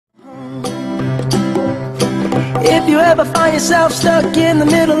ever find yourself stuck in the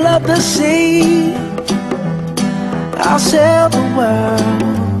middle of the sea, I'll sail the world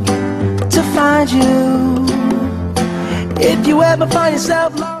to find you. If you ever find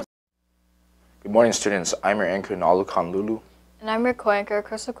yourself lost. Good morning, students. I'm your anchor, Nalu, Kanalulu. And I'm your co-anchor,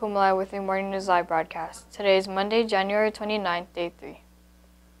 Kumalae, with your Morning News Live broadcast. Today is Monday, January 29th, Day 3.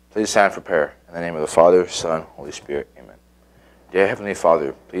 Please stand for prayer. In the name of the Father, Son, Holy Spirit. Amen. Dear Heavenly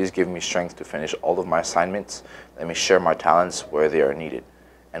Father, please give me strength to finish all of my assignments. Let me share my talents where they are needed.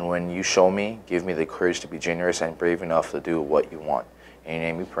 And when you show me, give me the courage to be generous and brave enough to do what you want. In your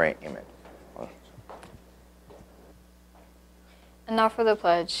name we pray. Amen. And now for the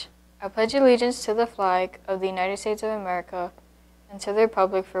pledge. I pledge allegiance to the flag of the United States of America and to the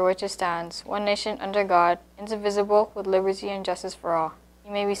republic for which it stands, one nation under God, indivisible, with liberty and justice for all.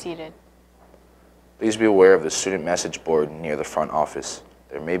 You may be seated. Please be aware of the student message board near the front office.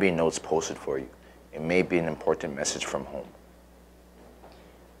 There may be notes posted for you. It may be an important message from home.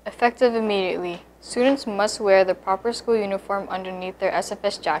 Effective immediately. Students must wear the proper school uniform underneath their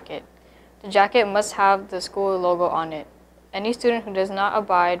SFS jacket. The jacket must have the school logo on it. Any student who does not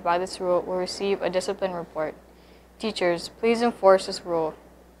abide by this rule will receive a discipline report. Teachers, please enforce this rule.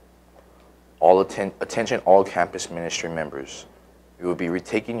 Attention all campus ministry members. We will be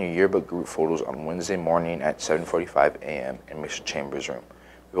retaking your yearbook group photos on Wednesday morning at 7:45 a.m. in Mr. Chambers' room.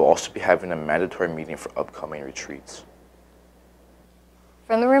 We will also be having a mandatory meeting for upcoming retreats.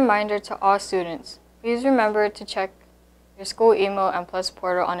 Friendly reminder to all students, please remember to check your school email and Plus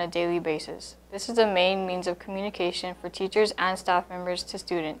portal on a daily basis. This is the main means of communication for teachers and staff members to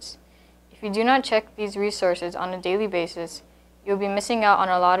students. If you do not check these resources on a daily basis, you'll be missing out on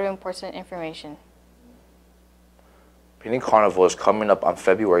a lot of important information. Painting Carnival is coming up on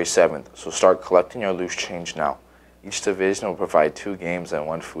February 7th, so start collecting your loose change now. Each division will provide 2 games and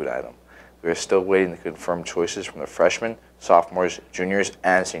 1 food item. We are still waiting to confirm choices from the freshmen, sophomores, juniors,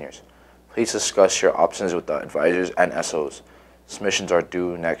 and seniors. Please discuss your options with the advisors and SOs. Submissions are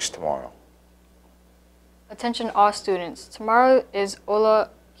due next tomorrow. Attention all students. Tomorrow is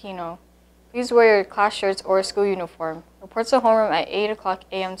Ola Kino. Please wear your class shirts or school uniform. Report to homeroom at 8 o'clock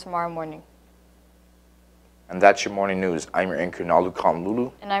a.m. tomorrow morning. And that's your morning news. I'm your anchor, Nalu,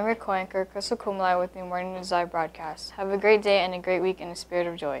 Kanalulu. And I'm your co-anchor, Kumalae, with the Morning News Live broadcast. Have a great day and a great week in the spirit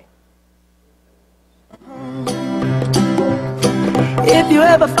of joy. If you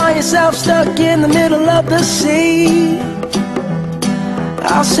ever find yourself stuck in the middle of the sea,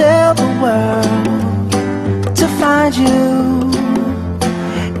 I'll sail the world to find you.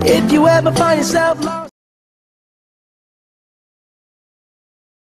 If you ever find yourself lost.